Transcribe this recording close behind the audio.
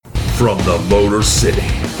From the Motor City,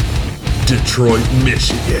 Detroit,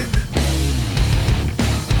 Michigan,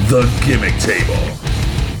 the Gimmick Table,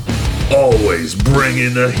 always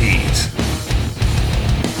bringing the heat.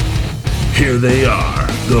 Here they are,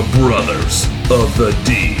 the brothers of the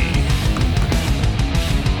D.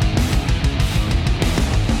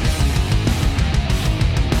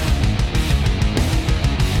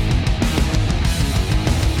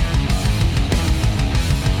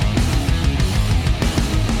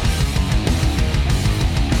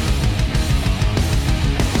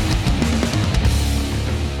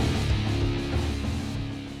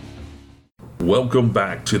 Welcome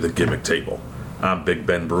back to the Gimmick Table. I'm Big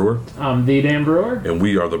Ben Brewer. I'm the Dan Brewer. And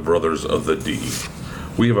we are the brothers of the D.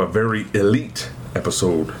 We have a very elite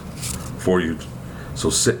episode for you. So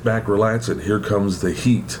sit back, relax, and here comes the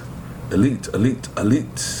heat. Elite, elite,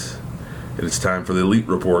 elite. And it's time for the Elite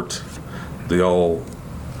Report. The all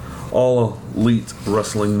elite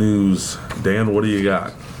wrestling news. Dan, what do you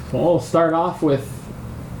got? Well, we'll start off with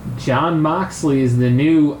Jon Moxley is the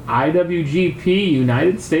new IWGP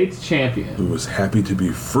United States Champion. Who is happy to be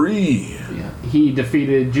free. Yeah, he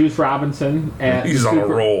defeated Juice Robinson at He's on a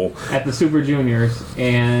roll at the Super Juniors.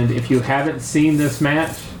 And if you haven't seen this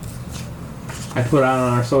match, I put out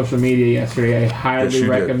on our social media yesterday. I highly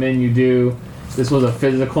recommend you do. This was a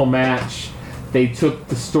physical match. They took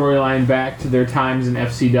the storyline back to their times in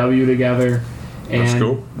FCW together. And That's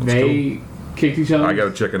cool. they kicked each other. I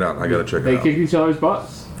gotta check it out. They kicked each other's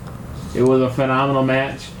butts. It was a phenomenal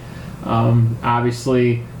match.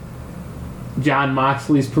 Obviously, Jon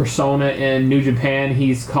Moxley's persona in New Japan,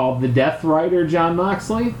 he's called the Death Rider Jon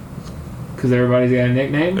Moxley, because everybody's got a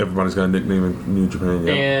nickname. Everybody's got a nickname in New Japan,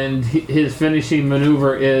 yeah. And his finishing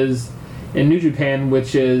maneuver is in New Japan,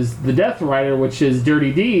 which is the Death Rider, which is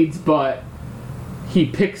Dirty Deeds, but he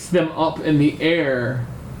picks them up in the air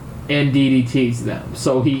and DDTs them.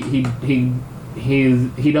 So he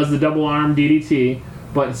does the double arm DDT,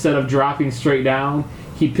 but instead of dropping straight down,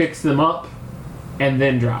 he picks them up and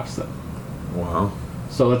then drops them. Wow.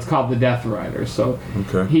 So it's called the Death Rider. So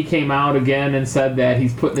okay. He came out again and said that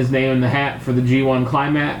he's putting his name in the hat for the G1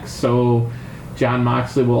 Climax. So Jon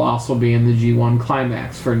Moxley will also be in the G1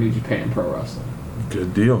 Climax for New Japan Pro Wrestling.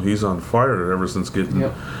 Good deal. He's on fire ever since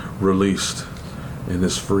getting released and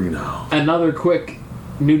is free now. Another quick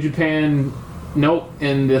New Japan note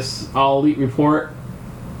in this All Elite report.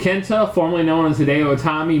 Kenta, formerly known as Hideo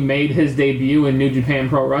Itami, made his debut in New Japan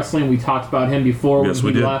Pro Wrestling. We talked about him before when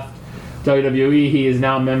he left WWE. He is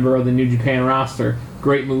now a member of the New Japan roster.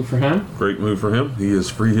 Great move for him. He is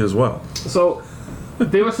free as well. So,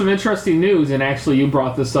 there was some interesting news, and actually you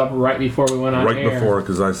brought this up right before we went on air. Right before,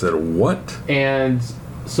 because I said, what? And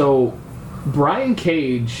so, Brian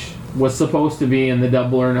Cage was supposed to be in the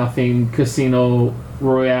Double or Nothing Casino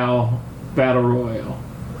Royale Battle Royal.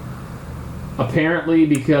 Apparently,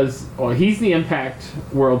 because he's the Impact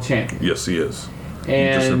World Champion. Yes, he is.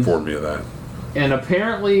 And, you just informed me of that. And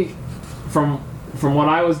apparently, from what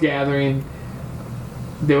I was gathering,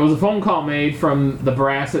 there was a phone call made from the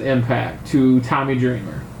brass at Impact to Tommy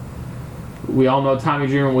Dreamer. We all know Tommy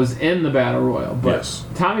Dreamer was in the Battle Royal, but yes.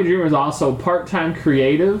 Tommy Dreamer is also part-time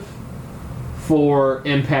creative for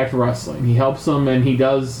Impact Wrestling. He helps them, and he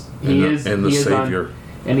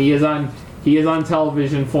is on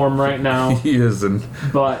television for him right now. He is, and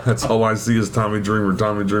but that's all I see is Tommy Dreamer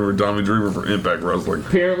for Impact Wrestling.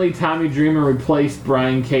 Apparently, Tommy Dreamer replaced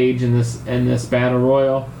Brian Cage in this Battle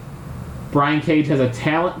Royal. Brian Cage has a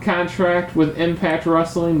talent contract with Impact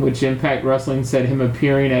Wrestling, which Impact Wrestling said him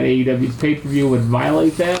appearing at AEW's pay-per-view would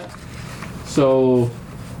violate that. So,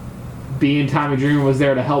 being Tommy Dreamer was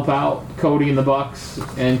there to help out Cody and the Bucks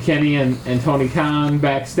and Kenny and Tony Khan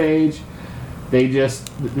backstage. They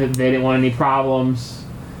didn't want any problems,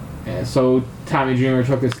 and so Tommy Dreamer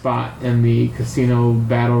took his spot in the Casino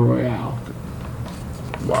Battle Royale.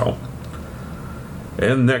 Wow.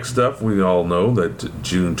 And next up, we all know that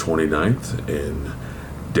June 29th in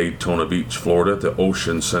Daytona Beach, Florida, at the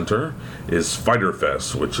Ocean Center, is Fyter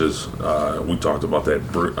Fest, which is, we talked about that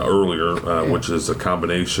earlier, which is a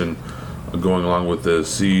combination going along with the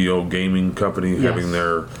CEO Gaming Company having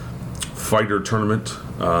their Fyter tournament.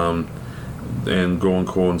 And go and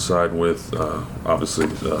coincide with, obviously,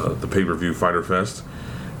 the pay-per-view Fyter Fest.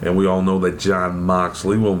 And we all know that Jon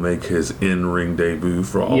Moxley will make his in-ring debut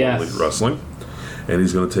for All Elite Wrestling. And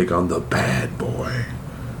he's going to take on the bad boy,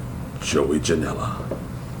 Joey Janela.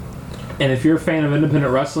 And if you're a fan of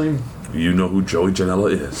independent wrestling, you know who Joey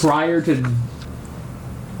Janela is. Prior to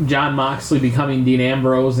Jon Moxley becoming Dean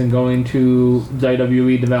Ambrose and going to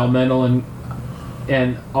WWE Developmental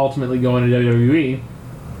and ultimately going to WWE,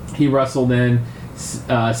 he wrestled in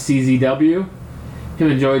CZW.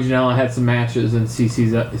 him and Joey Janela had some matches in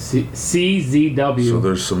CZW. So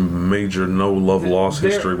there's some major no love loss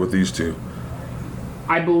history with these two.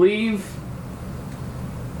 I believe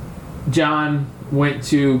John went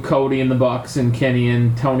to Cody and the Bucks and Kenny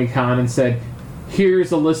and Tony Khan and said,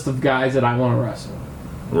 here's a list of guys that I want to wrestle.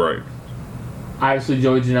 Right. Obviously,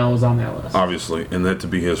 Joey Janela was on that list. Obviously, and that to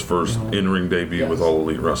be his first in-ring debut with All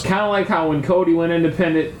Elite Wrestling. Kind of like how when Cody went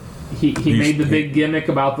independent, he made the big gimmick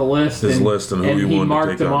about the list. His list and who he wanted marked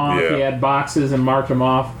to take them on. off. Yeah. He had boxes and marked them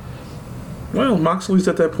off. Well, Moxley's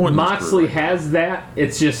at that point. Moxley has that.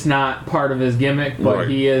 It's just not part of his gimmick, but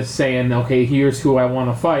he is saying, okay, here's who I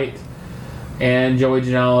want to fight. And Joey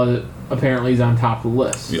Janela apparently is on top of the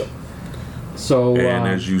list. Yep. So, and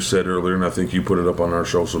as you said earlier, and I think you put it up on our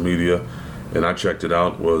social media, and I checked it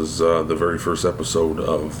out, was the very first episode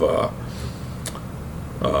of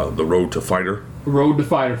The Road to Fyter. Road to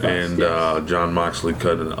Fyter Fest. And John Moxley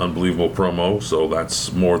cut an unbelievable promo, so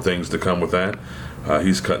that's more things to come with that.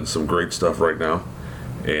 He's cutting some great stuff right now.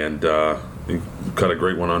 And he cut a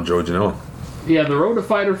great one on Joey Janela. Yeah, the Road to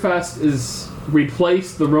Fyter Fest is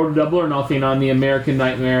replaced the Road to Double or Nothing on the American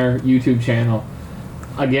Nightmare YouTube channel.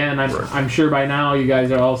 Again, I'm sure by now you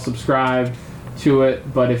guys are all subscribed to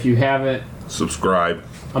it, but if you haven't, subscribe.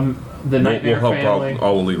 The Nightmare we'll help Family. out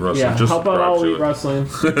All Elite Wrestling. Yeah, just help out All Elite Wrestling.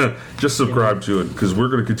 Just subscribe to it, because we're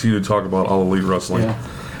going to continue to talk about All Elite Wrestling. Yeah.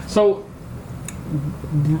 So,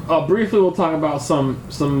 briefly we'll talk about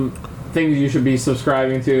some things you should be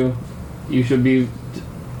subscribing to. You should be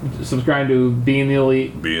subscribing to Being the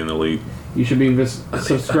Elite. Being Elite. You should be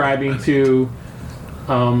subscribing to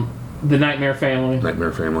the Nightmare Family.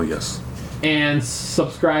 Nightmare Family, yes. And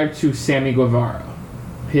subscribe to Sammy Guevara,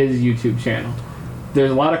 his YouTube channel. There's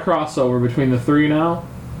a lot of crossover between the three now.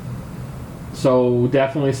 So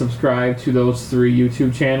definitely subscribe to those three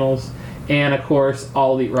YouTube channels. And, of course,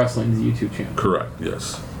 All Elite Wrestling's YouTube channel. Correct,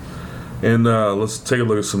 yes. And let's take a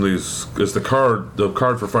look at some of these. As the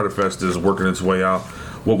card for Fyter Fest is working its way out,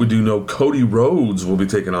 what we do know, Cody Rhodes will be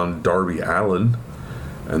taking on Darby Allin.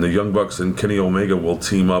 And the Young Bucks and Kenny Omega will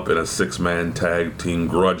team up in a 6-man tag team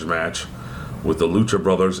grudge match with the Lucha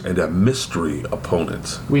Brothers and a mystery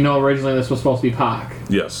opponent. We know originally this was supposed to be Pac.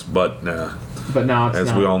 Yes, but nah. But now it's not.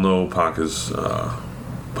 As we all know, Pac is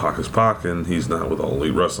Pac, and he's not with All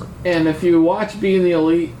Elite Wrestling. And if you watch Being the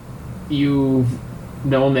Elite, you've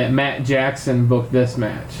known that Matt Jackson booked this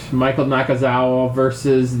match. Michael Nakazawa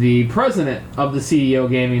versus the president of the CEO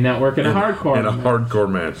Gaming Network in a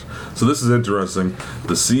hardcore match. So this is interesting.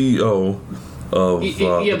 The CEO of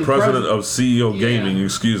the president of CEO Gaming,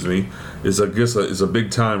 is a big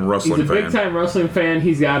time wrestling fan. He's a big time wrestling fan.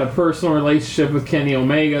 He's got a personal relationship with Kenny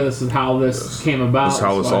Omega. This is how this came about. This is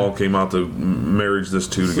how this all came out to marriage this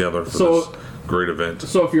two together for this great event.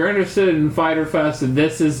 So if you're interested in Fyter Fest,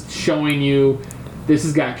 this is showing you. This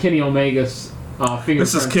has got Kenny Omega's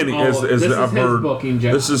fingerprints. This is Kenny. I've heard.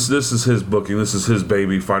 This is his booking. This is his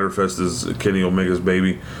baby. Fyter Fest is Kenny Omega's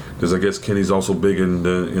baby, because I guess Kenny's also big in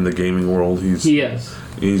the gaming world. He is.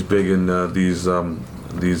 He's big in these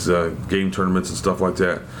game tournaments and stuff like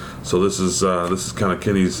that. So this is kind of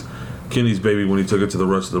Kenny's baby when he took it to the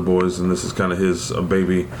rest of the boys, and this is kind of his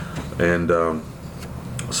baby, and.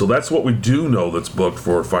 So that's what we do know that's booked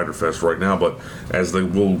for Fyter Fest right now. But as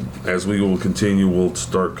we will continue, we'll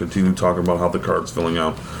continue talking about how the card's filling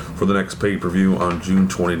out for the next pay-per-view on June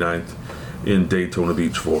 29th in Daytona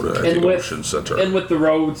Beach, Florida at the Ocean Center. And with the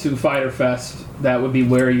road to Fyter Fest, that would be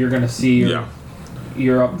where you're going to see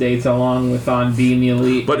your updates along with on Being the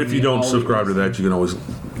Elite. But if you don't subscribe to that, you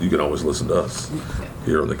can always listen to us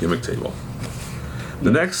here on the Gimmick Table.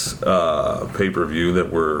 The next pay-per-view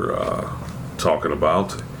that we're talking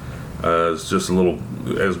about is just a little,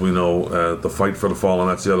 as we know, the Fight for the Fallen.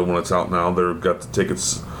 That's the other one that's out now. They've got the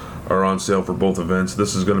tickets are on sale for both events.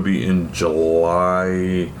 This is going to be in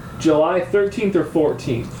July 13th or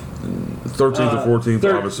 14th. 13th or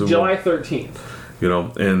 14th, obviously. July 13th.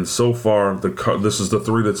 And so far this is the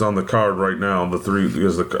three that's on the card right now. The three,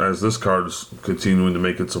 as this card is continuing to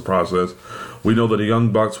make its process. We know that the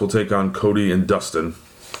Young Bucks will take on Cody and Dustin.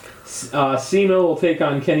 Cena will take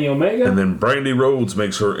on Kenny Omega. And then Brandy Rhodes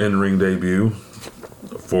makes her in-ring debut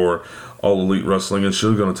for All Elite Wrestling, and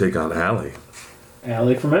she's going to take on Allie.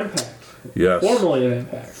 Allie from Impact. Yes.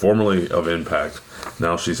 Formerly of Impact.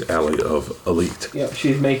 Now she's Allie of Elite. Yep,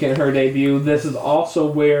 she's making her debut. This is also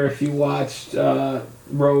where, if you watched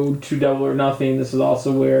Road to Double or Nothing, this is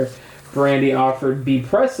also where Brandy offered B.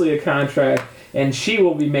 Presley a contract, and she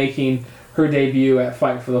will be making her debut at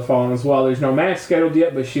Fight for the Fallen as well. There's no match scheduled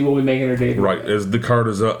yet, but she will be making her debut. Right, as the card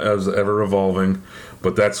is as ever evolving,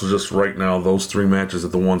 but that's just right now. Those 3 matches are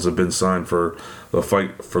the ones that have been signed for the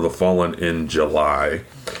Fight for the Fallen in July.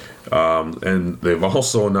 And they've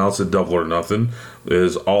also announced that Double or Nothing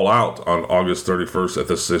is All Out on August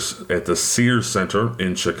 31st at the Sears Center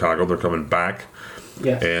in Chicago. They're coming back.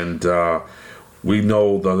 Yes. And we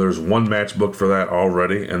know that there's one match booked for that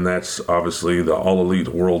already, and that's obviously the All Elite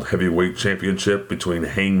World Heavyweight Championship between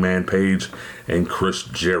Hangman Page and Chris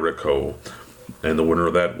Jericho. And the winner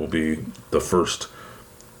of that will be the first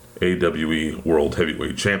AWE World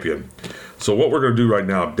Heavyweight Champion. So what we're going to do right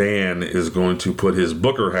now, Dan is going to put his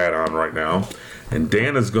booker hat on right now, and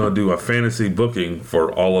Dan is going to do a fantasy booking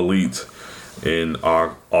for All Elite in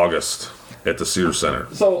August at the Sears Center.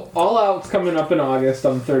 So All Out's coming up in August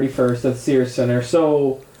on the 31st at the Sears Center.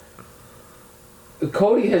 So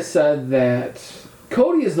Cody has said that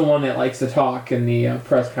Cody is the one that likes to talk in the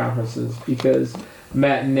press conferences because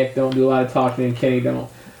Matt and Nick don't do a lot of talking and Kenny don't.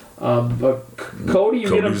 But Cody, you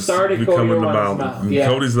get him started, Cody will run his mouth. Yeah.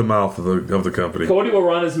 Cody's the mouth of the company. Cody will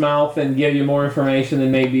run his mouth and give you more information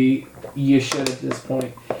than maybe you should at this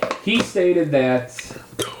point. He stated that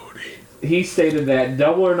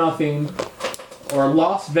Double or Nothing or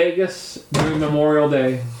Las Vegas during Memorial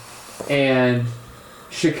Day and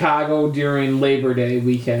Chicago during Labor Day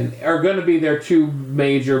weekend are going to be their 2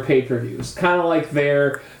 major pay-per-views. Kind of like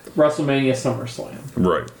their WrestleMania SummerSlam.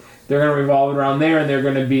 Right. They're going to revolve around there, and they're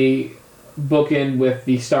going to be bookend with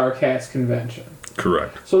the StarCast convention.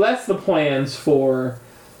 Correct. So that's the plans for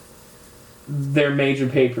their major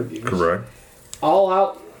pay-per-views. Correct. All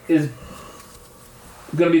Out is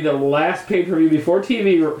going to be the last pay-per-view before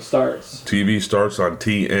TV starts. TV starts on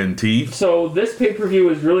TNT. So this pay-per-view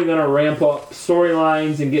is really going to ramp up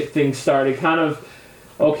storylines and get things started. Kind of,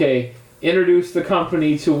 introduce the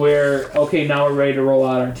company to where, now we're ready to roll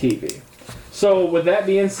out on TV. So with that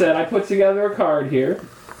being said, I put together a card here.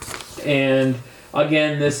 And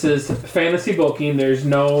again, this is fantasy booking. There's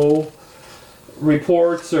no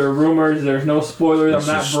reports or rumors. There's no spoilers.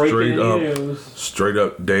 I'm not breaking any news. Straight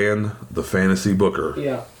up Dan, the fantasy booker.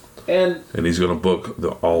 Yeah. And he's going to book the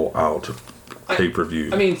All Out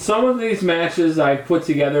pay-per-view. I mean, some of these matches I put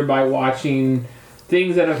together by watching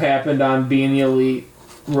things that have happened on Being the Elite,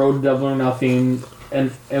 Road to Double or Nothing, and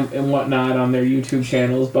whatnot on their YouTube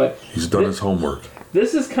channels, but he's done his homework.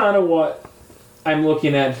 This is kind of what I'm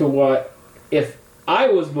looking at to what, if I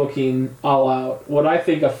was booking All Out, what I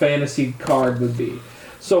think a fantasy card would be.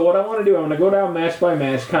 So what I want to do, I'm going to go down match by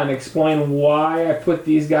match, kind of explain why I put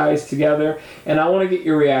these guys together, and I want to get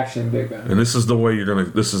your reaction, Big Ben. And this is the way you're going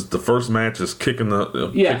to... This is the first match is kicking all...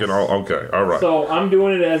 Okay, all right. So I'm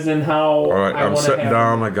doing it as in how all right, I'm sitting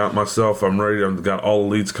down. I got myself. I'm ready. I've got all the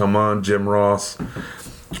leads come on. Jim Ross,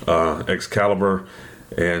 Excalibur,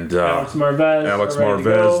 and Alex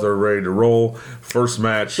Marvez. They're ready to roll. First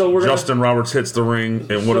match, so Justin Roberts hits the ring,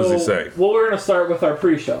 and what does he say? Well, we're going to start with our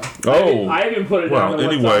pre-show. I didn't put it down. Well,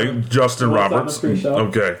 anyway, Justin Roberts.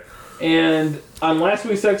 Okay. And on last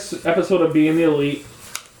week's episode of Being the Elite,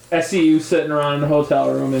 SCU sitting around in the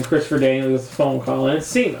hotel room, and Christopher Daniels gets a phone call, and it's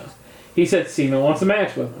Cena. He said Cena wants a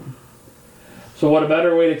match with him. So what a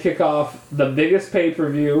better way to kick off the biggest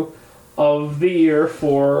pay-per-view of the year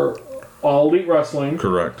for All Elite Wrestling.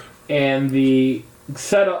 Correct. And the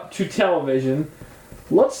setup to television.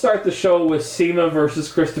 Let's start the show with Cena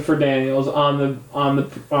versus Christopher Daniels on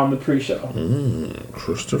the pre-show.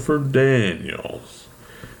 Christopher Daniels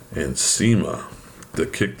and Cena to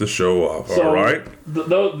kick the show off. So all right.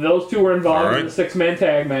 Those two were involved in the 6-man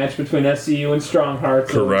tag match between SCU and Strong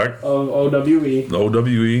Hearts. Correct. Of OWE.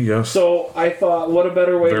 OWE, yes. So I thought, what a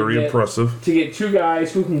better way impressive to get 2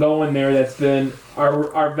 guys who can go in there that's been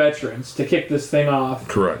our veterans to kick this thing off.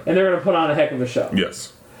 Correct. And they're going to put on a heck of a show.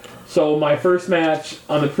 Yes. So my first match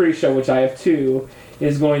on the pre-show, which I have 2,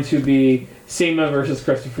 is going to be Cena versus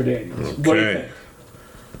Christopher Daniels. Okay. What do you think?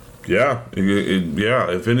 Yeah,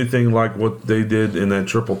 if anything like what they did in that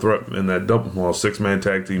triple threat, in that 6-man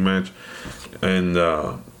tag team match, and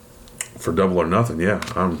for Double or Nothing,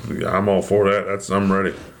 I'm all for that. I'm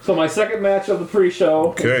ready. So my second match of the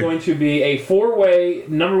pre-show is going to be a 4-way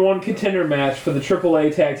number 1 contender match for the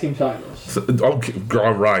AAA tag team titles. Okay,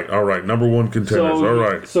 all right, number 1 contenders. All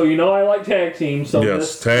right. So I like tag team. So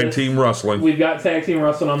yes, tag team wrestling. We've got tag team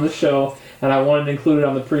wrestling on this show, and I wanted to include it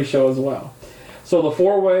on the pre-show as well. So the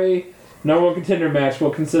 4-way number 1 contender match will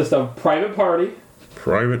consist of Private Party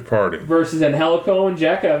versus Angelico and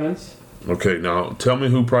Jack Evans. Okay, now tell me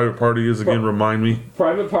who Private Party is again. Remind me.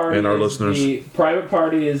 Private Party and our listeners. Private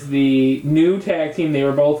Party is the new tag team. They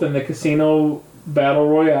were both in the Casino Battle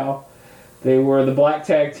Royale. They were the black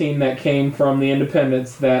tag team that came from the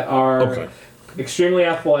independents that are extremely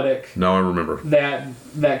athletic. Now I remember.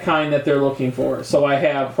 That kind that they're looking for. So I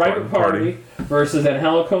have Private Party versus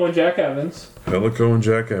Angelico and Jack Evans. Angelico and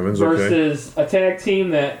Jack Evans, versus a tag team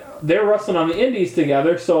that they're wrestling on the Indies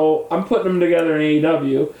together, so I'm putting them together in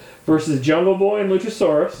AEW versus Jungle Boy and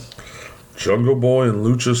Luchasaurus. Jungle Boy and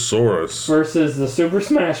Luchasaurus. Versus the Super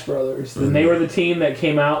Smash Brothers. And they were the team that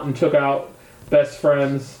came out and took out Best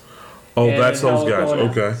Friends. Oh, that's those guys.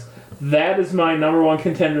 Okay. That is my number one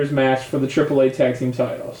contenders match for the AAA tag team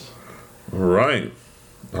titles. All right.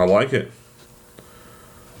 I like it.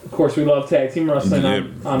 Of course, we love tag team wrestling.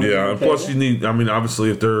 And plus you need, I mean, obviously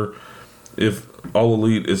if All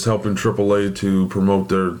Elite is helping AAA to promote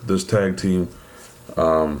this tag team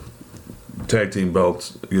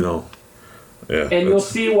belts, you know. Yeah. And you'll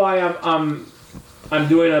see why I'm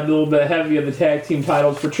doing a little bit heavy of the tag team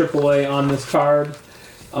titles for AAA on this card.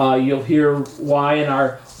 You'll hear why in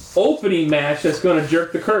our opening match that's going to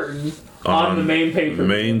jerk the curtain on the main pay-per-view.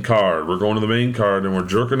 Main card. We're going to the main card and we're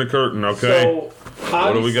jerking the curtain, okay? So,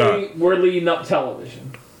 what do we got? We're leading up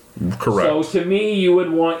television. Correct. So, to me, you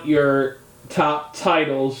would want your top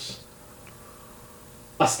titles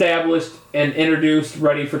established and introduced,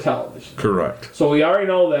 ready for television. Correct. So, we already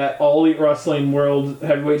know that All Elite Wrestling World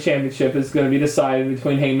Heavyweight Championship is going to be decided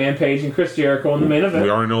between Hangman Page and Chris Jericho in the main event.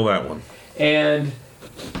 We already know that one. And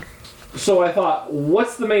so I thought,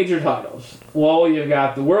 what's the major titles? Well, you've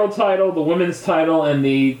got the world title, the women's title, and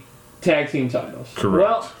the tag team titles. Correct.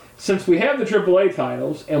 Well, since we have the AAA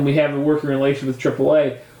titles, and we have a working relationship with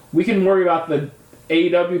AAA, we can worry about the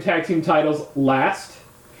AEW tag team titles last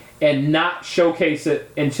and not showcase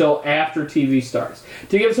it until after TV starts,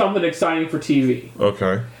 to give something exciting for TV.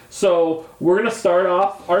 Okay. So we're going to start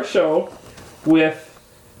off our show with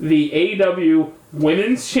the AEW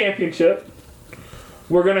Women's Championship.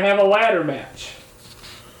 We're going to have a ladder match.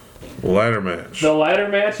 Ladder match. The ladder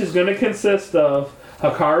match is going to consist of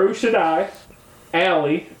Hikaru Shidai,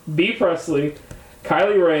 Allie, B. Presley,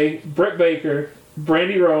 Kylie Ray, Britt Baker,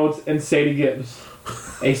 Brandy Rhodes, and Sadie Gibbs.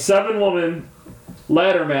 A 7-woman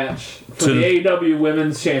ladder match for the AEW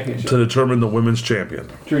Women's Championship. To determine the women's champion.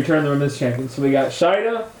 To return the women's champion. So we got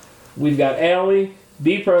Shida, we've got Allie,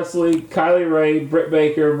 B. Presley, Kylie Ray, Britt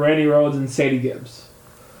Baker, Brandy Rhodes, and Sadie Gibbs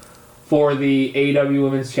for the AEW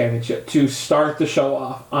Women's Championship to start the show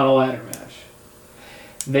off on a ladder match.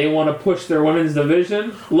 They want to push their women's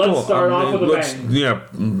division. Let's start off with a bang.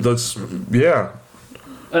 Yeah.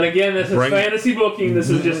 And again, this is fantasy booking. This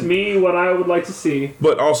is just me, what I would like to see.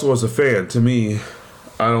 But also as a fan, to me,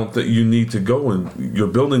 I don't think you need to go and you're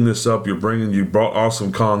building this up. You brought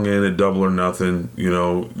Awesome Kong in at Double or Nothing. You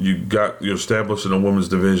know, you're establishing a women's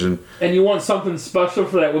division, and you want something special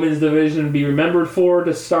for that women's division to be remembered for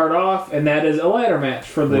to start off, and that is a ladder match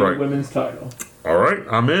for the women's title. All right,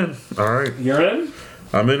 I'm in. All right, you're in.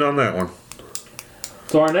 I'm in on that one.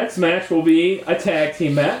 So our next match will be a tag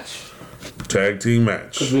team match. Tag team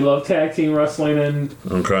match. Because we love tag team wrestling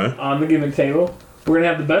on the Gimmick Table. We're going to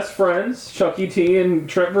have the Best Friends, Chucky T and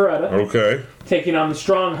Trent Beretta. Okay. Taking on the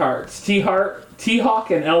Strong Hearts,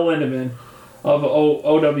 T-Hawk and El Lindemann of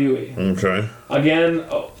OWE. Okay. Again,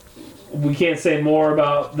 we can't say more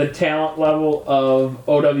about the talent level of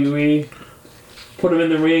OWE. Put them in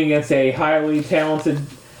the ring against a highly talented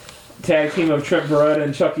tag team of Trent Beretta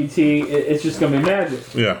and Chucky T. It's just going to be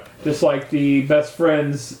magic. Yeah. Just like the Best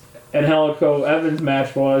Friends and Angelico Evans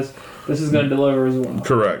match was, this is going to deliver as well.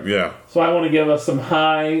 Correct, yeah. So I want to give us some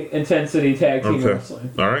high-intensity tag team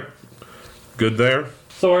wrestling. All right. Good there.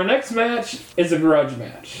 So our next match is a grudge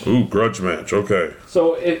match. Ooh, grudge match. Okay.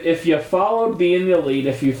 So if you followed Being the Elite,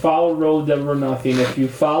 if you followed Roll Double or Nothing, if you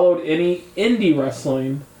followed any indie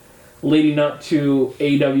wrestling leading up to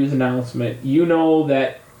AEW's announcement, you know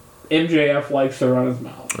that MJF likes to run his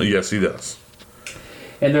mouth. Yes, he does.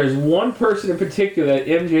 And there's one person in particular that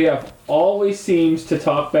MJF always seems to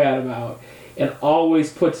talk bad about and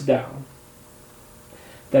always puts down.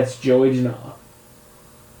 That's Joey Janela.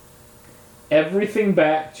 Everything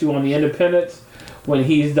back to on the Independents when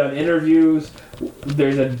he's done interviews.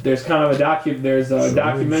 There's kind of a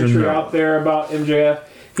documentary out there about MJF.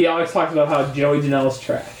 He always talks about how Joey Janela's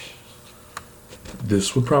trash.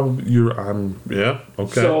 This would probably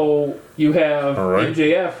okay. So you have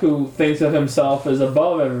MJF who thinks of himself as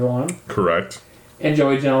above everyone. Correct. And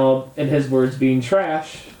Joey Janela, in his words, being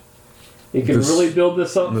trash. You can really build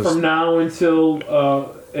this up from now until.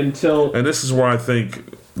 And this is where I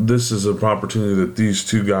think this is an opportunity that these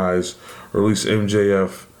two guys, or at least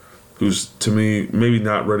MJF, who's to me maybe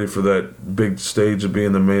not ready for that big stage of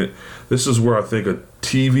being the main. This is where I think a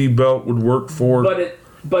TV belt would work for. But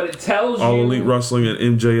But it tells you All Elite Wrestling and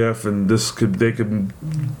MJF, and this could be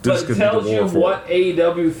tells the you war for what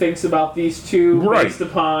AEW thinks about these two based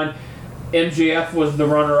upon MJF was the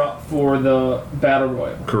runner-up for the Battle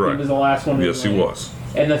Royal. Correct. He was the last one. Yes, he was.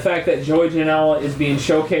 And the fact that Joey Janela is being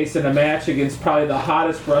showcased in a match against probably the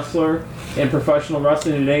hottest wrestler in professional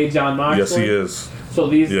wrestling today, Jon Moxley. Yes, he is. So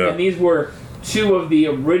these were two of the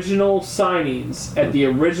original signings at the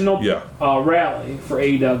original rally for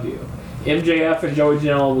AEW. MJF and Joey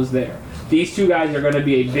Janela was there. These two guys are going to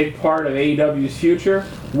be a big part of AEW's future.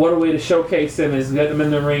 What a way to showcase them is getting them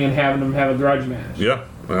in the ring and having them have a grudge match. Yeah,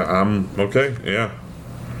 I'm okay. Yeah,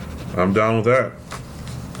 I'm down with that.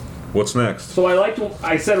 What's next? So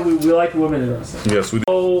I said we like women's wrestling. Yes, we do.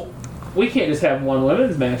 So we can't just have one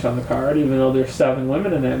women's match on the card, even though there's 7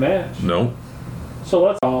 women in that match. No. So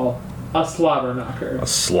let's call a slobber knocker. A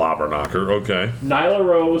slobber knocker, okay. Nyla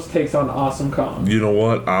Rose takes on Awesome Kong. You know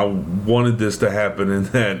what? I wanted this to happen in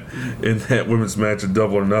that women's match at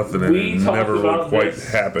Double or Nothing, and it never really quite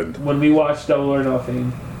happened. When we watched Double or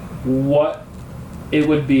Nothing, what it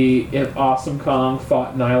would be if Awesome Kong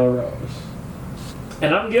fought Nyla Rose.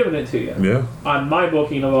 And I'm giving it to you. Yeah. On my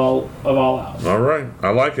booking of all out. All right. I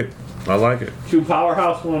like it. Two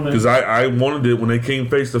powerhouse women. Because I wanted it when they came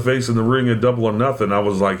face to face in the ring at Double or Nothing. I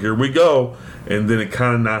was like, here we go. And then it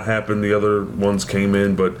kind of not happened. The other ones came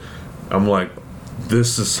in, but I'm like,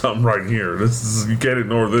 this is something right here. You can't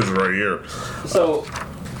ignore this right here. So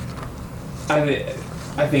I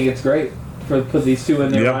think it's great to put these two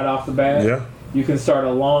in there right off the bat. Yeah. You can start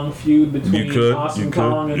a long feud between Awesome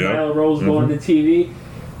Kong and Nyla Rose going to TV.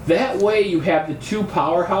 That way you have the two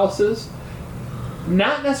powerhouses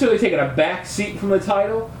not necessarily taking a back seat from the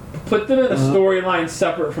title, but put them in a storyline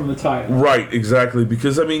separate from the title. Right, exactly.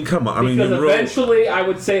 Because, I mean, come on. Because eventually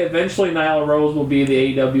Nyla Rose will be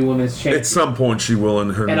the AEW Women's Champion. At some point she will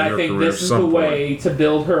in her career. And I think this is the way to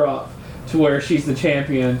build her up to where she's the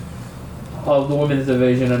champion of the women's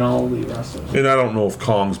division and all elite wrestlers. And I don't know if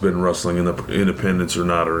Kong's been wrestling in the independents or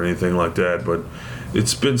not or anything like that, but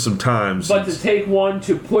it's been some time. But to take one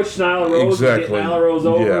to push Nyla Rose and get Nyla Rose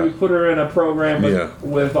over, we put her in a program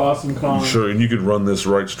with Awesome Kong. Sure, and you could run this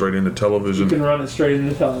straight into television. You can run it straight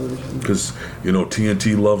into television. Because,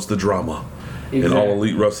 TNT loves the drama. Exactly. And all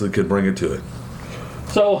elite wrestling could bring it to it.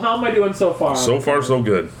 So how am I doing so far? So far, so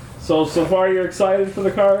good. So far you're excited for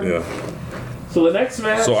the card? Yeah. So the next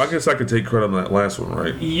match. So I guess I could take credit on that last one,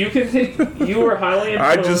 right? You can take. You were highly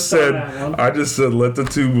influenced on that one. I just said let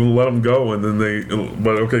them go, and then they.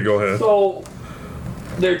 But okay, go ahead. So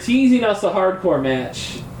they're teasing us a hardcore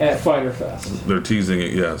match at Fyter Fest. They're teasing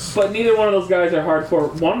it, yes. But neither one of those guys are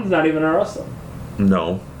hardcore. One's not even a wrestler.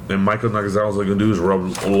 No. And Michael Nakazawa's going to do is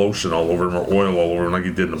rub lotion all over him or oil all over him like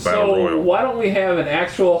he did in the Battle Royal. So why don't we have an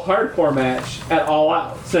actual hardcore match at All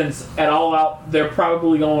Out? Since at All Out they're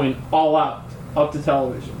probably going all out up to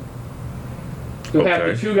television. You'll have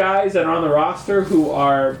the two guys that are on the roster who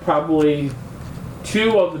are probably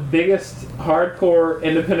two of the biggest hardcore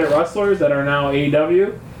independent wrestlers that are now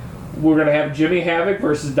AEW. We're going to have Jimmy Havoc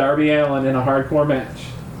versus Darby Allin in a hardcore match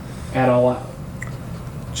at All Out.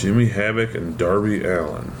 Jimmy Havoc and Darby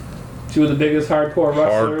Allin. Two of the biggest hardcore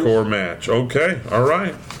wrestlers. Hardcore match. Okay, all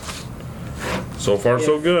right. So far,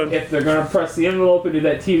 so good. If they're going to press the envelope and do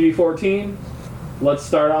that TV 14, let's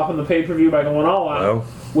start off on the pay-per-view by going all out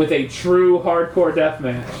with a true hardcore death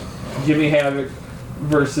match. Jimmy Havoc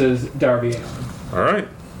versus Darby Allin. All right.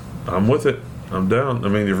 I'm with it. I'm down. I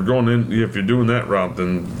mean, if you're doing that route,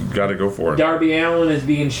 then you got to go for it. Darby Allin is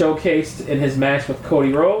being showcased in his match with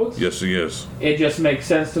Cody Rhodes. Yes, he is. It just makes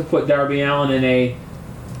sense to put Darby Allin in a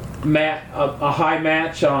high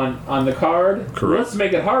match on the card. Correct. Let's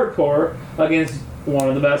make it hardcore against one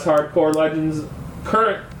of the best hardcore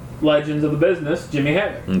current legends of the business, Jimmy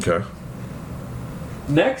Havoc. Okay.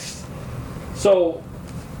 Next, so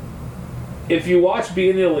if you watch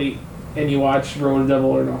Being the Elite and you watch Road to Double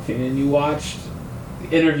or Nothing and you watched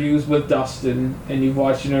interviews with Dustin and you've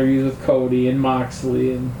watched interviews with Cody and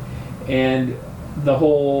Moxley and the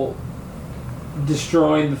whole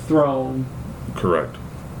destroying the throne. Correct.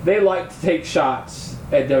 They like to take shots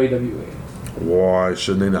at WWE. Why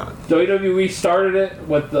shouldn't they not? WWE started it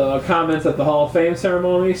with the comments at the Hall of Fame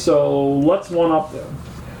ceremony, so let's one-up them.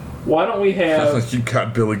 Why don't we have... You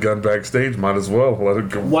got Billy Gunn backstage, might as well let it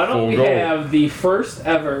go. Why don't we have the first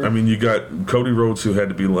ever... I mean, you got Cody Rhodes who had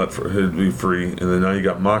to be free, and then now you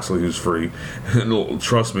got Moxley who's free. And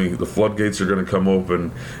trust me, the floodgates are going to come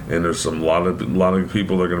open, and there's a lot of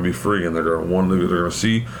people that are going to be free, and they're going to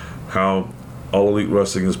see how All Elite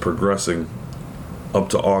Wrestling is progressing up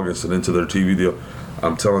to August and into their TV deal.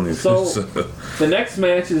 I'm telling you. So the next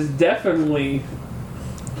match is definitely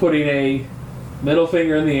putting a Middle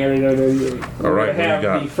finger in the air to WWE. All right, We're going to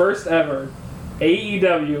have the first ever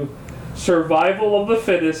AEW Survival of the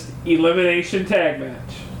Fittest Elimination Tag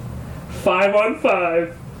Match.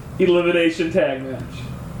 5-on-5 Elimination Tag Match.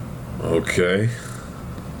 Okay.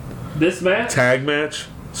 This match? Tag match?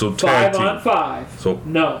 So tag 5-on-5. So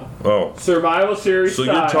no. Oh. Survival Series So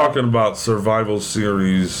style. you're talking about Survival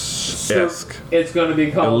Series-esque. It's going to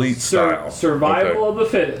be called Elite style. Survival of the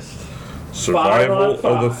Fittest. Survival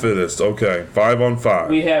of the Fittest. Okay. 5-on-5.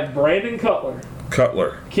 We have Brandon Cutler.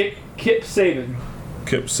 Kip Saban.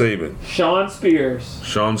 Sean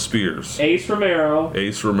Spears. Ace Romero.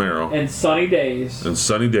 And Sunny Days.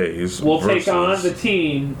 Will take on the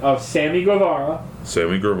team of Sammy Guevara.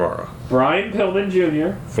 Brian Pillman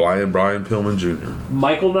Jr. Flying Brian Pillman Jr.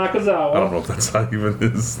 Michael Nakazawa. I don't know if that's how even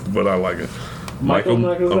is, but I like it. Michael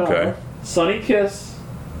Nakazawa. Okay. Sonny Kiss.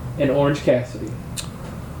 And Orange Cassidy.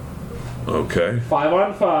 Okay.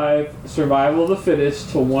 5-on-5. Survival of the Fittest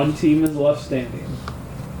till one team is left standing.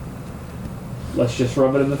 Let's just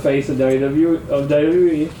rub it in the face of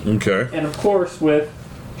WWE. Okay. And of course, with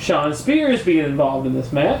Sean Spears being involved in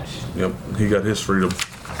this match. Yep, he got his freedom.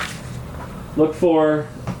 Look for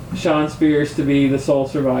Sean Spears to be the sole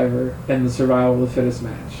survivor in the Survival of the Fittest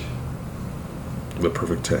match. The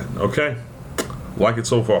perfect 10. Okay. Like it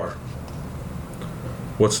so far.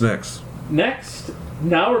 What's next?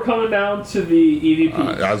 Now we're coming down to the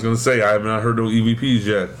EVPs. I was going to say, I have not heard no EVPs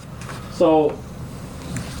yet. So,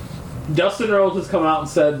 Dustin Rhodes has come out and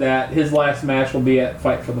said that his last match will be at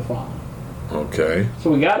Fight for the Fallen. Okay.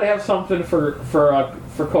 So we got to have something for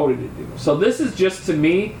Cody to do. So this is just, to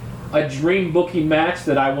me, a dream booking match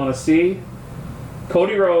that I want to see.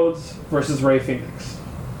 Cody Rhodes versus Rey Fenix.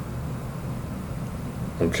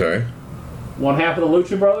 Okay. One half of the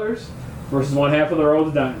Lucha Brothers versus one half of the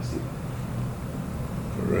Rhodes Dynasty.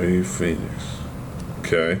 Rey Fenix.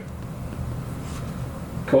 Okay.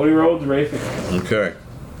 Cody Rhodes, Rey Fenix. Okay.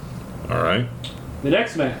 All right. The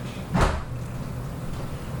next match,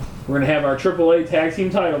 we're going to have our AAA Tag Team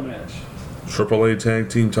title match. AAA Tag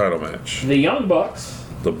Team title match. The Young Bucks.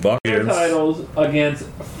 The Bucks. Their titles against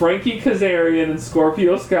Frankie Kazarian and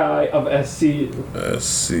Scorpio Sky of SCU.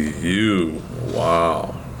 SCU.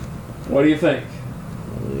 Wow. What do you think?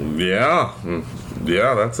 Yeah.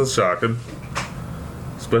 Yeah, that's a shocking.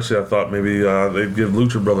 Especially, I thought maybe they'd give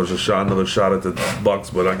Lucha Brothers another shot at the Bucks,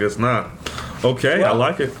 but I guess not. Okay, well, I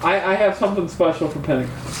like it. I have something special for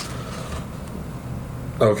Pentagon.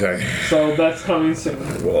 Okay. So that's coming soon.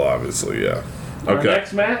 Well, obviously, yeah. Okay. Our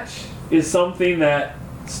next match is something that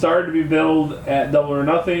started to be billed at Double or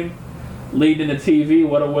Nothing, leading to TV.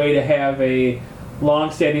 What a way to have a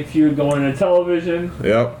long-standing feud going into television.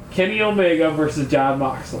 Yep. Kenny Omega versus Jon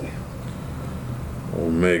Moxley.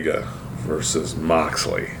 Omega versus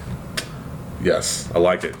Moxley. Yes, I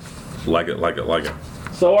like it. Like it.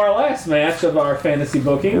 So our last match of our fantasy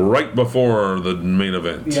booking. Right before the main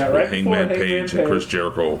event. Yeah, right with Hangman Page and Chris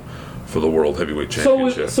Jericho for the World Heavyweight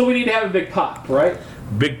Championship. So we need to have a big pop, right?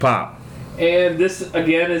 Big pop. And this,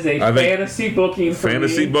 again, is a fantasy booking for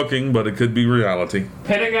Fantasy me. booking, but it could be reality.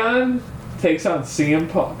 Pentagon takes on CM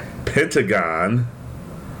Punk. Pentagon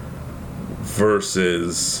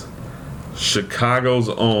versus Chicago's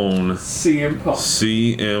own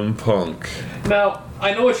CM Punk. Now,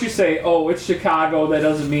 I know what you say. Oh, it's Chicago. That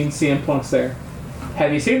doesn't mean CM Punk's there.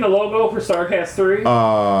 Have you seen the logo for StarCast 3?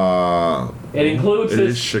 It includes It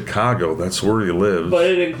is Chicago. That's where he lives. But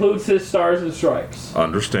it includes his Stars and Stripes.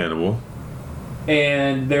 Understandable.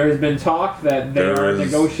 And there has been talk that there are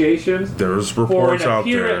negotiations. There's reports out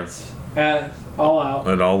there. At All Out.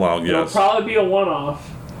 At All Out, yes. It'll probably be a one-off.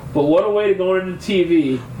 But what a way to go into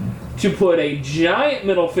TV to put a giant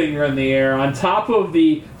middle finger in the air on top of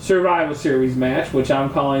the Survival Series match, which I'm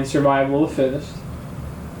calling Survival of the Fittest.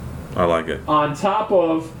 I like it. On top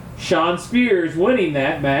of Sean Spears winning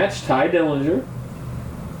that match, Ty Dillinger.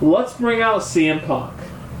 Let's bring out CM Punk.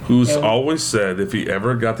 Who's always said if he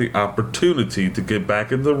ever got the opportunity to get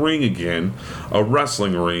back in the ring again, a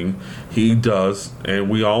wrestling ring, he does, and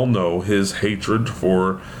we all know his hatred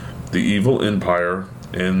for the evil empire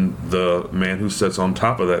and the man who sits on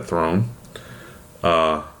top of that throne.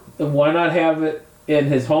 And why not have it in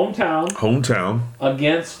his hometown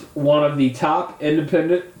against one of the top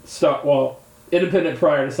independent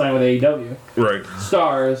prior to signing with AEW. Right.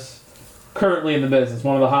 Stars currently in the business.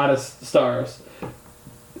 One of the hottest stars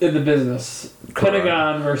in the business. Correct.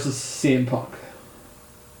 Pentagon versus CM Punk.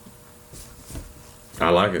 I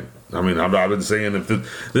like it. I mean, I've been saying if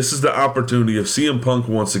this is the opportunity, if CM Punk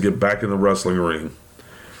wants to get back in the wrestling ring,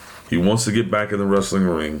 He wants to get back in the wrestling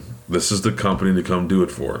ring. This is the company to come do it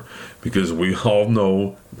for. Because we all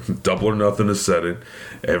know Double or Nothing has said it.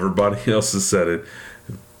 Everybody else has said it.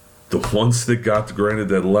 The ones that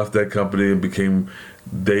that left that company and became,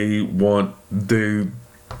 they want to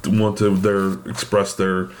express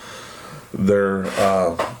they're going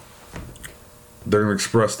to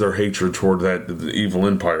express their hatred toward that evil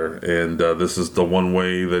empire, and this is the one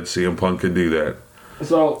way that CM Punk can do that.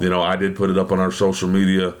 So, I did put it up on our social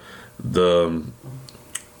media, that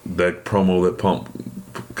promo that Punk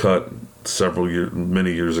cut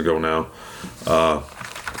many years ago now,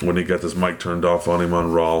 when he got this mic turned off on him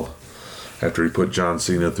on Raw after he put John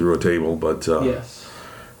Cena through a table. But yes,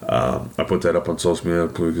 I put that up on social media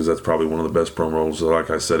because that's probably one of the best promos, like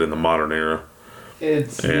I said, in the modern era.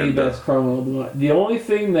 It's the best promo. The only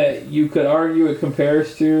thing that you could argue it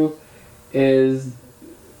compares to is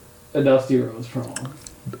a Dusty Rhodes promo.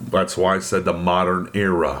 That's why I said the modern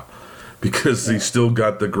era. Because he still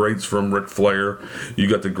got the greats from Ric Flair. You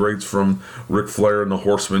got the greats from Ric Flair and the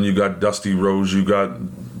Horsemen. You got Dusty Rhodes. You got,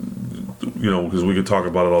 because we could talk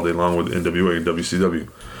about it all day long with NWA and WCW.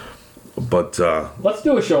 But let's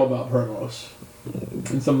do a show about promos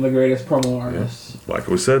and some of the greatest promo artists. Yeah. Like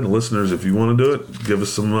we said, listeners, if you want to do it, give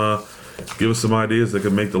us some ideas that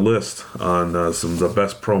could make the list on some of the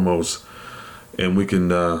best promos, and we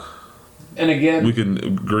can. And again, we can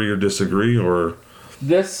agree or disagree, or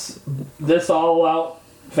this All Out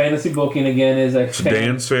fantasy booking again is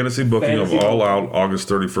Dan's fantasy booking of All Out, August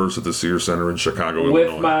 31st at the Sears Center in Chicago, with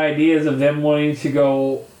Illinois. My ideas of them wanting to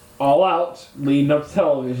go all out leading up to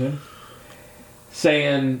television,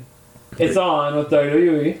 saying it's on with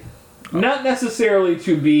WWE. Not necessarily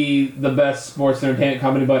to be the best sports entertainment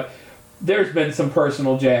company, but there's been some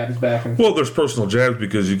personal jabs back and forth. Well, there's personal jabs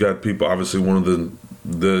because you got people, obviously one of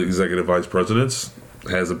the executive vice presidents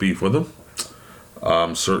has a beef with them.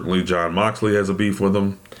 Certainly John Moxley has a beef with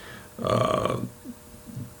them.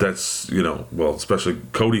 That's, especially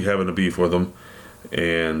Cody having a beef with them.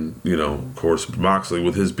 And, of course, Moxley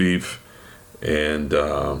with his beef. And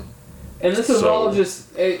this is all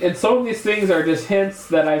just, and some of these things are just hints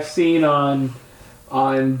that I've seen on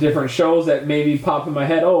different shows that maybe pop in my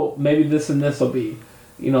head. Oh, maybe this and this will be,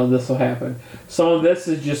 this will happen. Some of this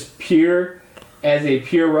is just as a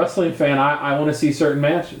pure wrestling fan, I want to see certain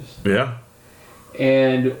matches. Yeah.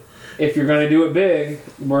 And if you're going to do it big,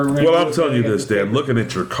 we're going to. Well, I'm telling you this, Dan. Looking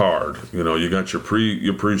at your card, you got your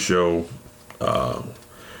pre-show,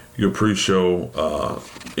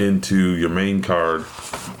 into your main card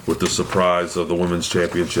with the surprise of the women's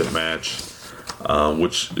championship match,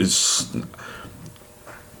 which is,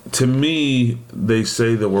 to me, they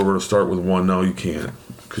say that we're going to start with one. No, you can't,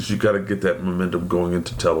 because you got to get that momentum going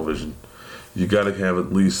into television. You got to have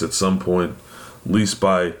at least at some point, at least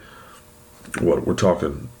by. What we're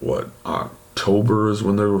talking? October is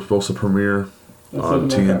when they were supposed to premiere on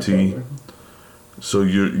TNT. So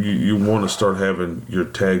you want to start having your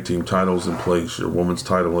tag team titles in place, your women's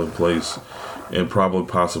title in place, and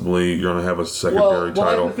possibly you're going to have a secondary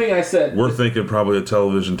title. That's the thing I said. We're thinking probably a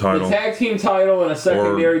television title. The tag team title and a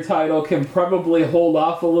secondary title can probably hold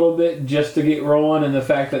off a little bit just to get rolling, and the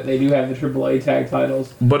fact that they do have the AAA tag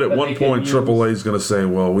titles. But at one point, AAA is going to say,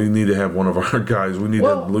 well, we need to have one of our guys. We need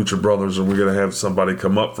the Lucha Brothers, and we're going to have somebody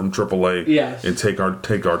come up from AAA and take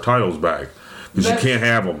our titles back. Because you can't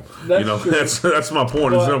have them. That's my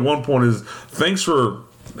point. At one point is, thanks for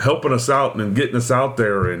helping us out and getting us out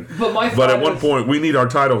there, but at one point we need our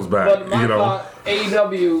titles back. But my thought,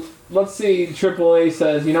 AEW, let's see, AAA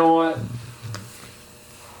says, you know what,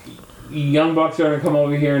 Young Bucks are going to come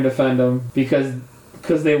over here and defend them because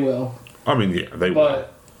they will. I mean, yeah, they will.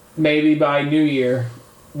 But maybe by New Year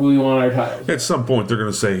we want our titles. At some point they're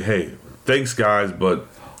going to say, hey, thanks guys, but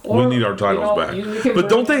we need our titles back. But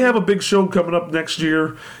don't they have a big show coming up next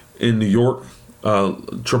year in New York,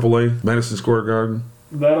 AAA, Madison Square Garden?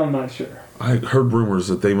 That I'm not sure. I heard rumors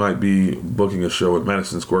that they might be booking a show at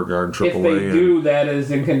Madison Square Garden, AAA. If they do, that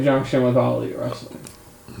is in conjunction with All Elite Wrestling.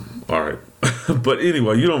 All right. But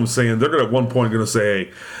anyway, you know what I'm saying? They're going to at one point going to say,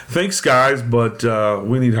 hey, thanks guys, but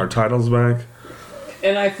we need our titles back.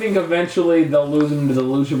 And I think eventually they'll lose them to the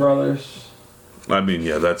Lucha Brothers. I mean,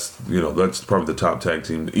 yeah, that's probably the top tag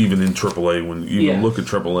team, even in AAA. When you look at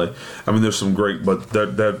AAA, I mean, there's some great, but they're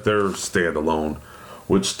standalone.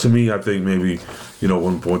 Which to me, I think maybe, at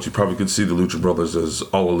one point you probably could see the Lucha Brothers as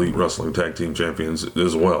All Elite Wrestling Tag Team Champions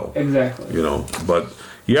as well. Exactly. But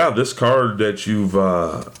yeah, this card that you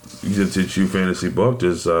fantasy booked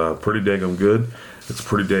is pretty daggum good. It's a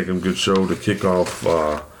pretty daggum good show to kick off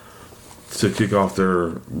their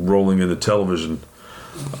rolling into television.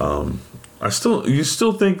 You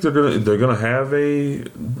still think they're gonna have a?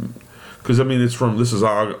 Because I mean, this is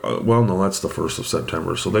well, no, that's the 1st of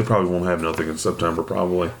September, so they probably won't have nothing in September.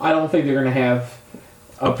 Probably. I don't think they're gonna have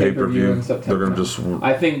a pay-per-view in September. They're gonna just.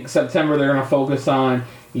 I think September they're gonna focus on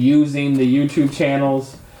using the YouTube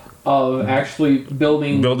channels of actually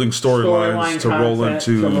building storylines to roll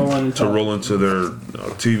into their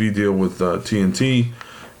TV deal with TNT,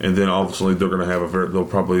 and then obviously they're gonna have they'll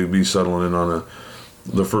probably be settling in on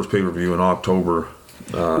the first pay-per-view in October.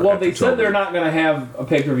 Well, they said they're not going to have a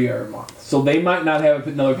pay-per-view every month, so they might not have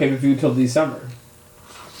another pay-per-view until December.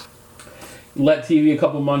 Let TV a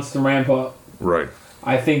couple months to ramp up. Right.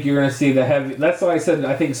 I think you're going to see the heavy... That's why I said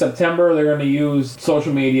I think September they're going to use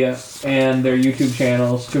social media and their YouTube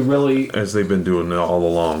channels to really... As they've been doing all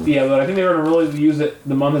along. Yeah, but I think they're going to really use it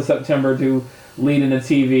the month of September to lead into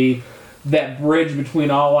TV. That bridge between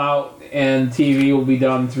All Out and TV will be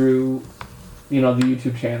done through, the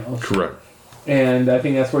YouTube channels. Correct. And I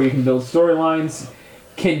think that's where you can build storylines,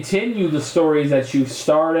 continue the stories that you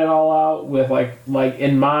started all out with, like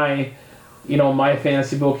in my, my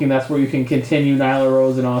fantasy booking. That's where you can continue Nyla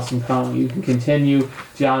Rose and Awesome Kong. You can continue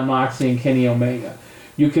Jon Moxley and Kenny Omega.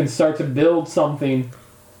 You can start to build something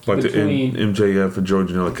like between the MJF and Joe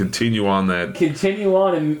Janela. Continue on that. Continue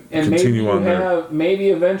on, and maybe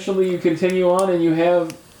eventually you continue on and you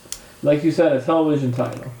have, like you said, a television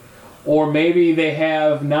title. Or maybe they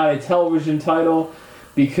have not a television title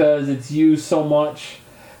because it's used so much.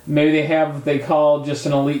 Maybe they have what they call just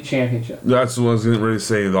an elite championship. That's what I was getting ready to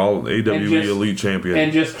say. The all AWE Elite Champion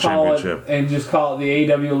and just call it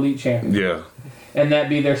the AW Elite Champion. Yeah. And that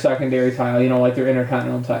be their secondary title, like their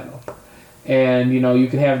Intercontinental title. And you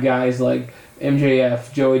can have guys like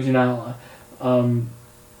MJF, Joey Janela,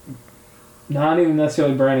 not even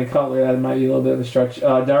necessarily Brandon Cutler. That might be a little bit of a stretch.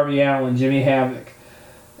 Darby Allin, Jimmy Havoc.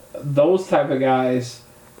 Those type of guys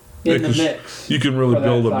in the mix. You can really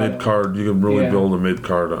build a mid card. You can really build a mid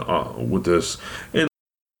card with this, and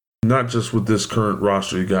not just with this current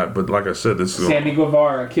roster you got, but like I said, this is Sammy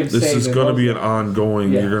Guevara, Kip Sabian. This is going to be an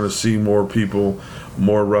ongoing. You're going to see more people,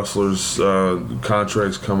 more wrestlers,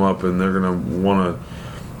 contracts come up, and they're going to want to.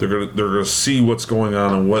 They're gonna see what's going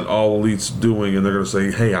on and what All Elite's doing, and they're gonna say,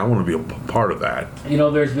 "Hey, I want to be a part of that."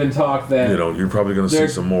 There's been talk that you're probably gonna see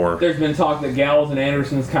some more. There's been talk that Gallows and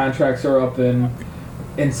Anderson's contracts are up in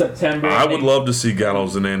September. I would love to see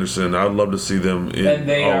Gallows and Anderson. I would love to see them in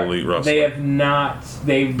All Elite Wrestling. They have not.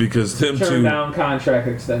 They've turned down contract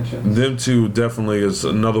extensions. Them two definitely is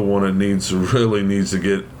another one that needs to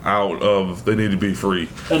get out of. They need to be free.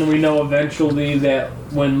 And we know eventually that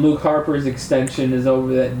when Luke Harper's extension is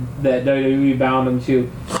over, that WWE bound him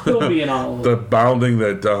to, he'll be in All Elite. The bounding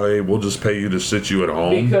that hey, we'll just pay you to sit you at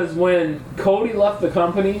home. Because when Cody left the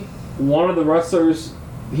company, one of the wrestlers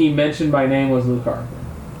he mentioned by name was Luke Harper.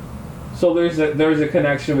 So there's a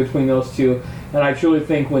connection between those two, and I truly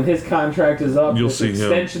think when his contract is up, this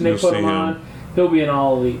extension they put him on, he'll be an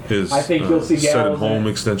All Elite. I think you'll see Gallows set at home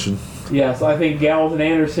extension. Yes, I think Gallows and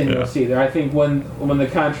Anderson you'll see there. I think when the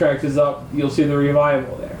contract is up, you'll see the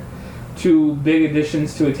Revival there. Two big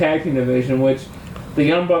additions to a tag team division, which the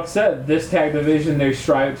Young Bucks said this tag division they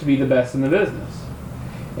strive to be the best in the business.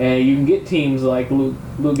 And you can get teams like Luke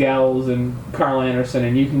Gallows and Carl Anderson,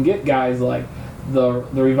 and you can get guys like the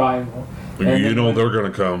Revival. And they're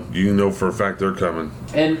going to come. You know for a fact they're coming.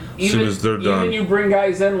 And as soon as they're done. Even you bring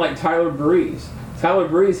guys in like Tyler Breeze. Tyler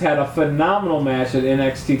Breeze had a phenomenal match at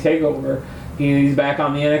NXT TakeOver. He's back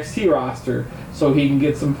on the NXT roster, so he can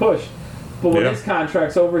get some push. But when his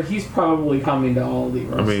contract's over, he's probably coming to All Elite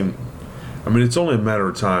Wrestling. I mean, it's only a matter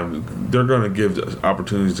of time. They're going to give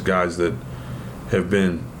opportunities to guys that have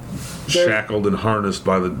been shackled and harnessed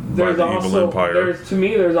by the evil empire. To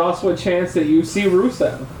me, there's also a chance that you see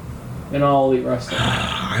Rusev in All Elite Wrestling.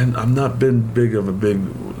 I'm not very big on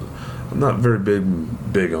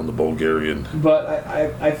the Bulgarian. But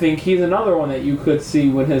I think he's another one that you could see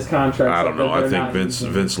when his contract. I don't know. I think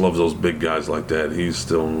Vince loves those big guys like that. He's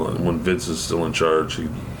still when Vince is still in charge.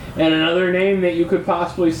 And another name that you could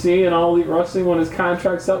possibly see in All Elite Wrestling when his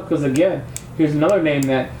contract's up, because again, here's another name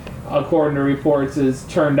that, according to reports, is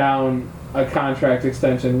turned down a contract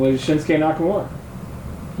extension, with Shinsuke Nakamura.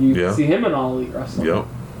 You can see him in All Elite Wrestling. Yep,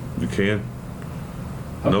 you can.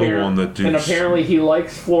 Another one that and apparently he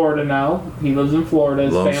likes Florida now. He lives in Florida.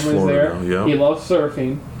 His family's there. He loves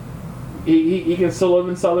surfing. He can still live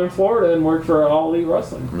in Southern Florida and work for All Elite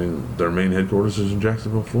Wrestling. I mean, their main headquarters is in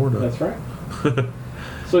Jacksonville, Florida. That's right.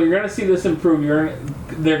 So you're going to see this improve.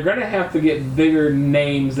 They're going to have to get bigger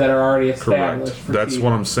names that are already established. Correct. That's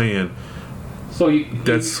what I'm saying. So you've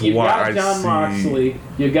got Jon Moxley,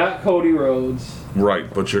 you got Cody Rhodes,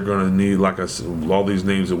 Right, but you're going to need, like I said, all these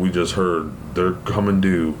names that we just heard, they're coming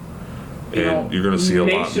due. And you're going to see a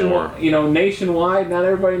lot more. Nationwide, not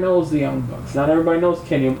everybody knows the Young Bucks. Not everybody knows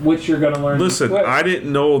Kenny, which you're going to learn. Listen, I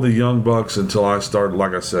didn't know the Young Bucks until I started,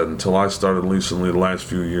 like I said, recently the last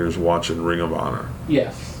few years watching Ring of Honor.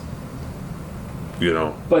 Yes.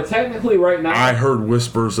 But technically right now... I heard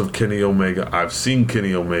whispers of Kenny Omega. I've seen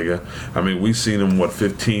Kenny Omega. I mean, we've seen him,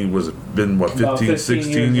 16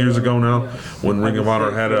 years ago now? Yes. When Ring of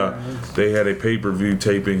Honor had they had a pay-per-view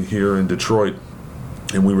taping here in Detroit.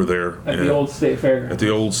 And we were there at the old state fairgrounds. At the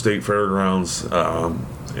old state fairgrounds,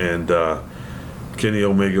 and Kenny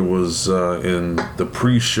Omega was in the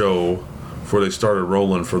pre-show before they started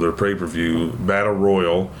rolling for their pay-per-view Battle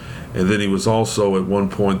Royal, and then he was also at one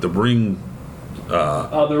point the ring.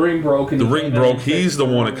 The ring broke. The ring broke. He's the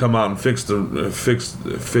one that come out and fixed the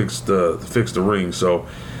ring. So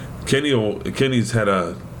Kenny's had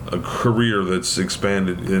a career that's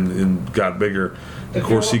expanded and got bigger. Of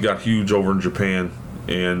course, he got huge over in Japan.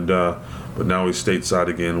 And but now he's stateside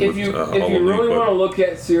again. If you really want to look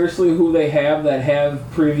at seriously who they have that have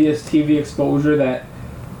previous TV exposure that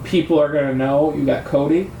people are going to know, you got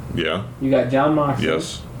Cody. Yeah. You got John Moxley.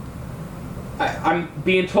 Yes. I'm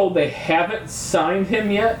being told they haven't signed him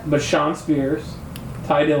yet, but Sean Spears,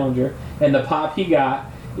 Ty Dillinger, and the pop he got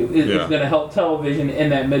is going to help television in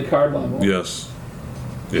that mid-card level. Yes.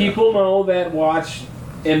 Yeah. People know that watch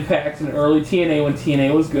Impact and early TNA when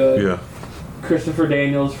TNA was good. Yeah. Christopher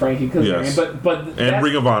Daniels, Frankie Kazarian, yes. but and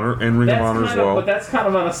Ring of Honor as well. But that's kind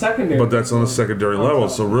of on a secondary. But that's on a secondary level.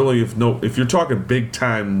 So really, if you're talking big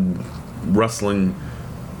time wrestling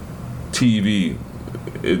TV,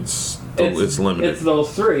 it's limited. It's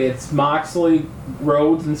those three. It's Moxley,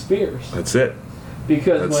 Rhodes, and Spears. That's it.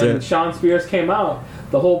 Because when Sean Spears came out,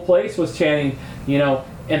 the whole place was chanting.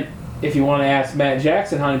 And if you want to ask Matt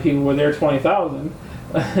Jackson how many people were there, 20,000.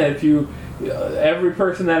 Every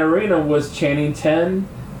person in that arena was chanting 10,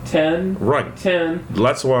 10, right. 10.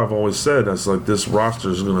 That's why I've always said that's like this roster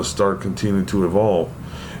is going to start continuing to evolve.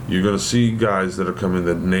 You're going to see guys that are coming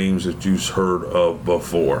that names that you've heard of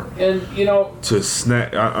before. And to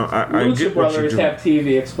snap, I get what Brothers you're have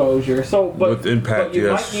TV exposure. So, with Impact, but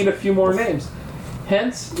you might need a few more names.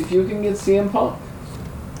 Hence, if you can get CM Punk.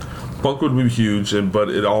 Punk would be huge, but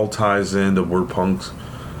it all ties into where Punk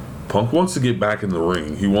wants to get back in the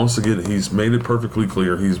ring. He's made it perfectly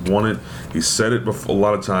clear. He's won it. He's said it before, a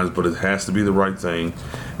lot of times, but it has to be the right thing.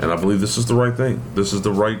 And I believe this is the right thing. This is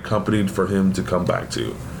the right company for him to come back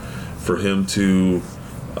to. For him to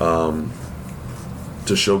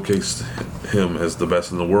showcase him as the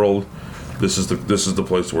best in the world. This is the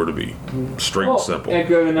place where to be. Straight and simple.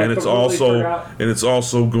 And it's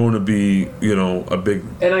also going to be, a big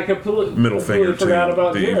middle finger to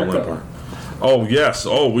the Evil Empire. Oh, yes.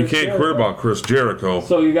 Oh, we can't quit about Chris Jericho.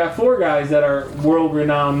 So you got 4 guys that are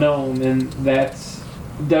world-renowned known, and that's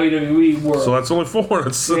WWE world. So that's only 4.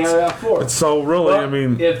 Got 4. It's so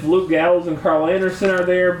really, but if Luke Gallows and Carl Anderson are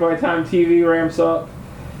there by the time TV ramps up,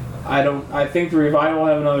 I think the Revival will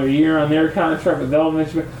have another year on their contract, but they'll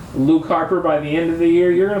eventually... Luke Harper by the end of the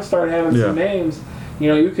year, you're going to start having some names.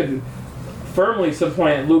 You could firmly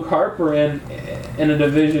supplant Luke Harper in a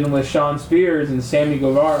division with Sean Spears and Sammy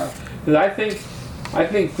Guevara. Because I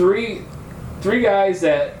think three guys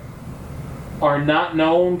that are not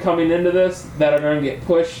known coming into this that are going to get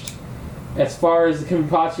pushed as far as can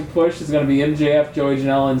possibly push is going to be MJF, Joey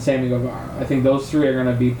Janela, and Sammy Guevara. I think those 3 are going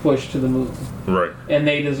to be pushed to the moon. Right. And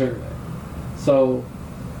they deserve it. So,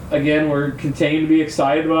 again, we're continuing to be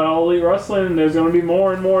excited about All Elite Wrestling, and there's going to be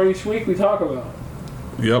more and more each week we talk about.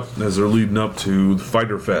 Yep, as they're leading up to the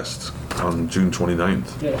Fyter Fest on June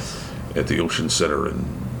 29th. Yes. At the Ocean Center in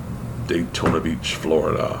Daytona Beach,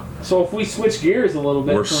 Florida. So if we switch gears a little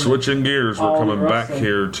bit... We're switching gears. We're coming back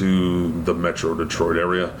here to the Metro Detroit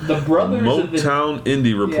area. The brothers Motown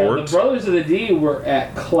Indy report. Yeah, the Brothers of the D were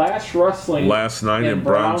at Clash Wrestling last night in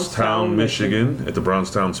Brownstown, Michigan, at the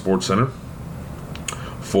Brownstown Sports Center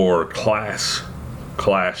for Clash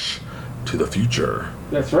to the Future.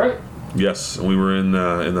 That's right. Yes, we were in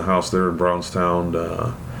the house there in Brownstown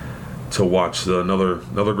to watch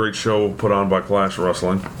another great show put on by Clash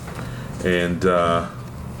Wrestling. And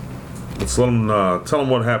let's tell them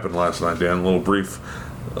what happened last night, Dan. A little brief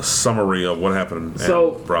summary of what happened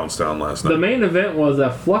at Brownstown last night. The main event was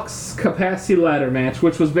a flux capacity ladder match,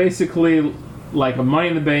 which was basically like a Money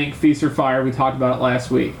in the Bank, Feast or Fire. We talked about it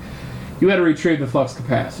last week. You had to retrieve the flux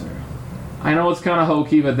capacitor. I know it's kind of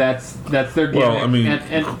hokey, but that's their gimmick. Well, I mean,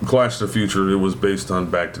 Clash to the Future, it was based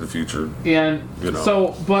on Back to the Future. And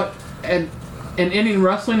so, but And Indian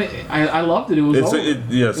wrestling, I loved it. It was over.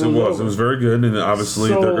 Yes, it was. It was very good, and obviously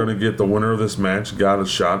So- they're going to get the winner of this match got a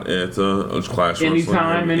shot at Clash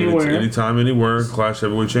Anytime, Wrestling. anywhere. Anytime, anywhere. Clash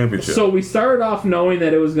Heavyweight Championship. So we started off knowing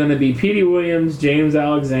that it was going to be Petey Williams, James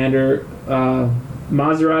Alexander,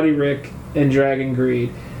 Maserati Rick, and Dragon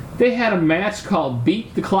Greed. They had a match called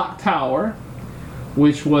Beat the Clock Tower,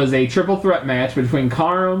 which was a triple threat match between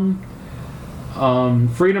Karam,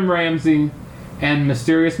 Freedom Ramsey, and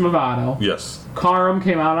Mysterious Movado. Yes. Karam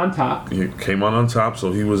came out on top. He came on top,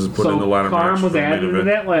 so he was put in the ladder match. Karam was added into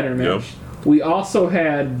that ladder match. Yep. We also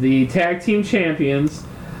had the tag team champions,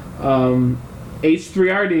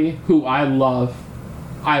 H3RD, who I love.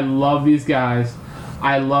 I love these guys.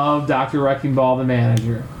 I love Dr. Wrecking Ball, the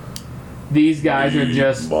manager. These guys are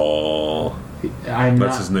just... Ball.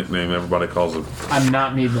 That's his nickname. Everybody calls him. I'm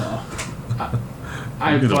not Meatball. You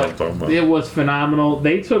know what I'm talking about. It was phenomenal.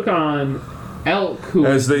 They took on Elk, who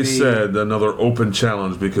as they said, another open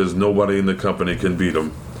challenge because nobody in the company can beat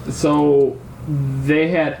them. So they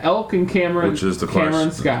had Elk and Cameron, which is the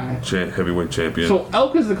Cameron Clash Sky, heavyweight champion. So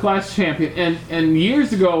Elk is the Clash champion, and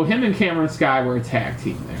years ago, him and Cameron Sky were a tag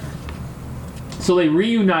team there. So they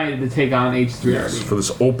reunited to take on H3RD. Yes, for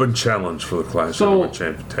this open challenge for the Clash heavyweight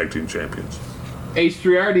tag team champions.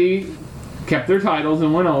 H3RD kept their titles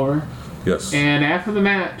and went over. Yes. And after the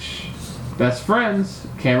match, best friends,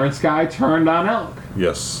 Cameron Sky turned on Elk.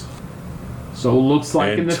 Yes. So it looks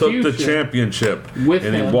like in the future. And took the championship. With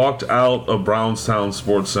and him. He walked out of Brownstown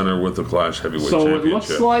Sports Center with the Clash Heavyweight Championship. So it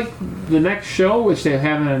looks like the next show, which they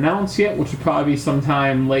haven't announced yet, which will probably be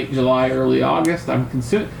sometime late July, early August.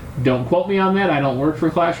 Don't quote me on that. I don't work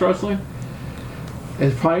for Clash Wrestling.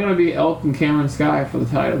 It's probably going to be Elk and Cameron Sky for the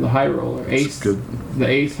title, the High Roller. Ace, good. The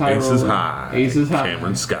Ace High Ace Roller. is high. Ace is high.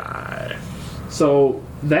 Cameron Sky. So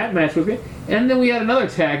that match was good. And then we had another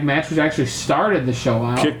tag match, which actually started the show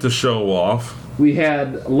out. Kicked the show off. We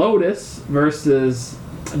had Lotus versus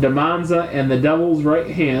Damanza and the Devil's Right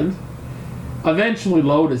Hand. Eventually,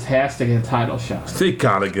 Lotus has to get a title shot. They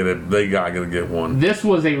gotta get it. They gotta get one. This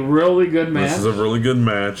was a really good match. This is a really good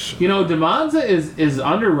match. You know, Damanza is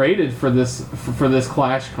underrated for this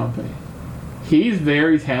Clash company. He's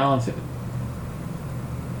very talented.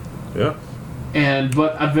 Yeah.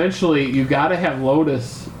 But eventually, you got to have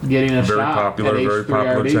Lotus getting a shot. Very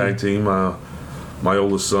popular tag team. My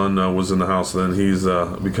oldest son was in the house then. He's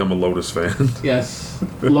become a Lotus fan. Yes.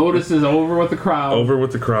 Lotus is over with the crowd.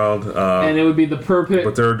 And it would be the perfect...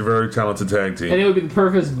 But they're a very talented tag team. And it would be the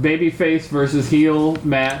perfect babyface versus heel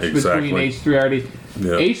match between H3RD.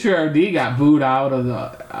 Yep. H3RD got booed out of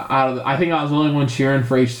the... I think I was the only one cheering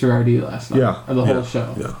for H3RD last night. Yeah. Of the whole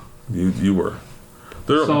show. Yeah. You were.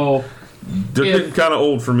 They're getting kind of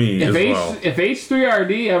old for me as well. If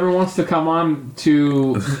H3RD ever wants to come on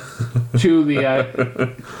to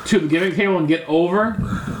the Gimmick Table and get over,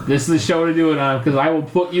 this is the show to do it on, because I will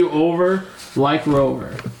put you over like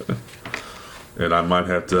Rover. And I might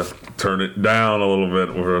have to turn it down a little bit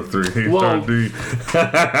with a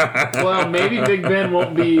 3RD. Well, maybe Big Ben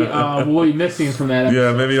will be missing from that episode.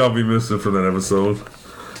 Yeah, maybe I'll be missing from that episode.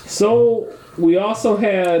 So we also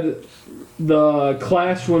had the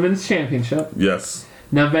Clash Women's Championship. Yes.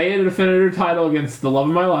 Nevaeh defended her title against the love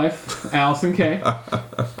of my life, Allison Kay.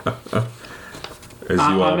 As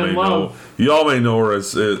you all may know her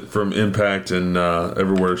as from Impact and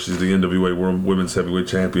everywhere. She's the NWA Women's Heavyweight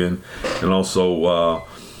Champion, and also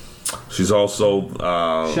she's also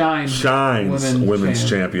Shine's Women's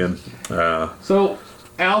Champion. So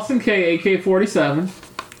Allison Kay, AK-47.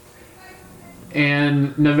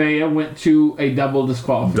 And Nevaeh went to a double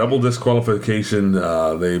disqualification.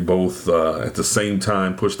 They both at the same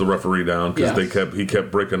time pushed the referee down because he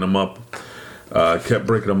kept breaking them up. As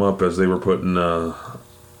they were putting.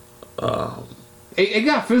 It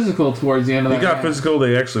got physical towards the end of that. It got physical.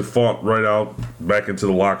 They actually fought right out back into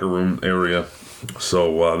the locker room area.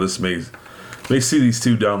 So this may see these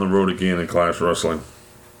two down the road again in Clash Wrestling.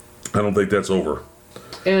 I don't think that's over.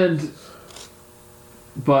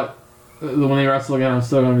 But when they wrestle again, I'm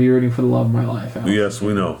still going to be rooting for the love of my life. Allison. Yes,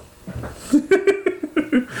 we know.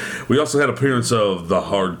 We also had appearance of the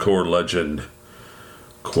hardcore legend,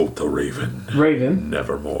 quote the Raven.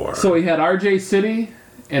 Nevermore. So we had RJ City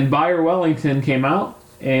and Buyer Wellington came out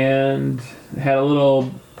and had a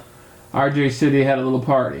little... RJ City had a little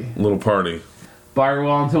party. Buyer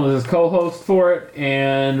Wellington was his co-host for it,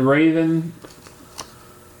 and Raven...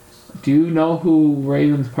 Do you know who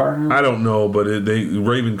Raven's partner was? I don't know, but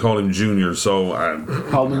Raven called him Junior, so I...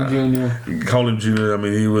 Called him Junior. I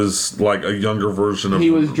mean, he was like a younger version of... He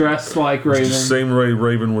was dressed like Raven. The same way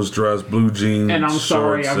Raven was dressed, blue jeans, and I'm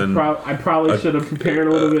sorry, I probably should have prepared a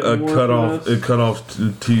little bit more a cut off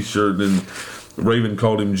t-shirt, and Raven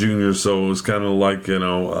called him Junior, so it was kind of like, kind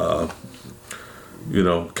of, you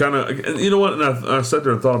know what? And I sat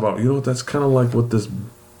there and thought about, that's kind of like what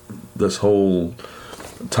this whole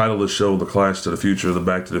title of the show, the Clash to the Future, the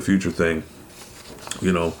Back to the Future thing.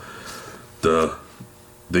 The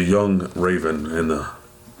young Raven and the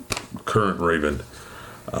current Raven.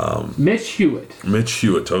 Mitch Hewitt.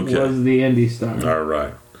 Okay. Was the Indy star. All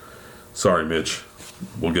right. Sorry, Mitch.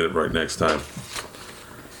 We'll get it right next time.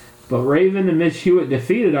 But Raven and Mitch Hewitt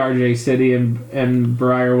defeated RJ City and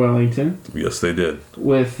Brewer Wellington. Yes, they did.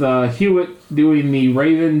 With Hewitt doing the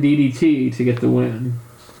Raven DDT to get the win.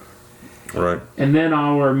 Right. And then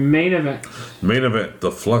our main event.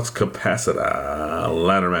 The Flux Capacitor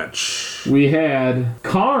ladder match. We had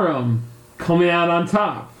Karam coming out on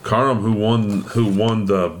top. Karam, who won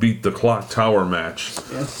the Beat the Clock Tower match.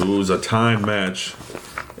 Yes. It was a time match,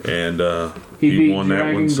 and he won that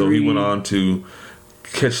Dragon one. So Greed. he went on to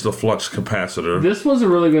catch the Flux Capacitor. This was a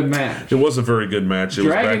really good match. It was a very good match. It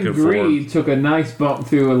Dragon was back and Greed forth. took a nice bump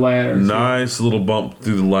through a ladder. Nice little bump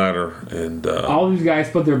through the ladder, and all these guys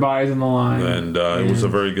put their bodies on the line. And it was a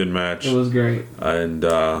very good match. It was great. And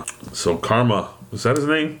so Karma, was that his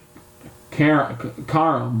name?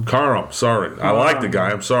 Karam. Sorry, I like the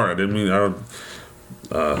guy. I'm sorry, I didn't mean.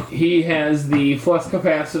 He has the Flux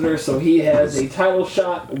Capacitor, so he has a title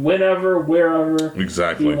shot whenever, wherever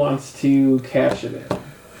Exactly. he wants to cash it in.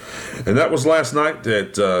 And that was last night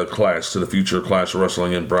at Clash to the Future, Clash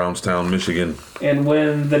Wrestling in Brownstown, Michigan. And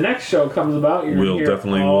when the next show comes about, you're going to hear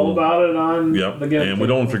all about it on the Gimmick And we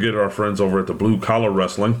don't forget our friends over at the Blue Collar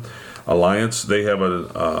Wrestling Alliance. They have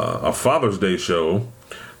a Father's Day show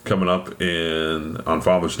coming up on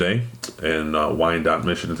Father's Day in Wyandotte,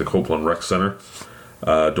 Michigan at the Copeland Rec Center.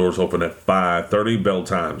 Doors open at 5:30, bell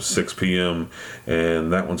time 6 p.m.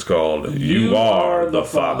 And that one's called You Are the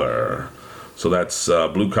Father. So that's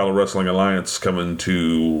Blue Collar Wrestling Alliance coming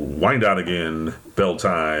to Wyandotte again, bell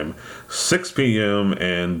time 6 p.m.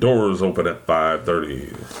 and doors open at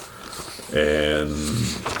 5:30. And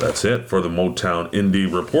that's it for the Motown Indy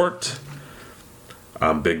Report.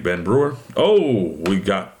 I'm Big Ben Brewer. Oh, we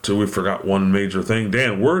forgot one major thing.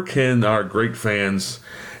 Dan, where can our great fans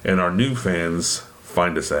and our new fans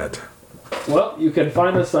find us at? Well, you can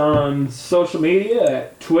find us on social media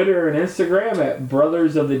at Twitter and Instagram at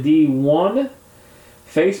Brothers of the D1.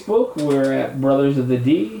 Facebook, we're at Brothers of the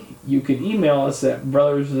D. You can email us at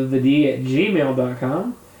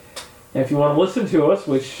brothersofthed@gmail.com. And if you want to listen to us,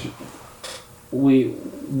 which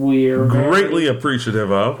we're greatly appreciative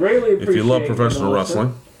of. Greatly appreciate if you love professional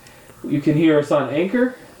wrestling. You can hear us on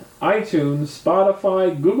Anchor, iTunes,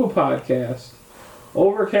 Spotify, Google Podcast,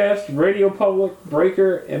 Overcast, Radio Public,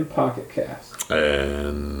 Breaker, and Pocket Cast.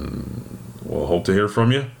 And we'll hope to hear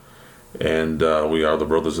from you. And we are the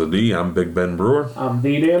Brothers of D. I'm Big Ben Brewer. I'm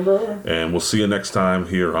the Dan Brewer. And we'll see you next time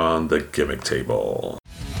here on the Gimmick Table.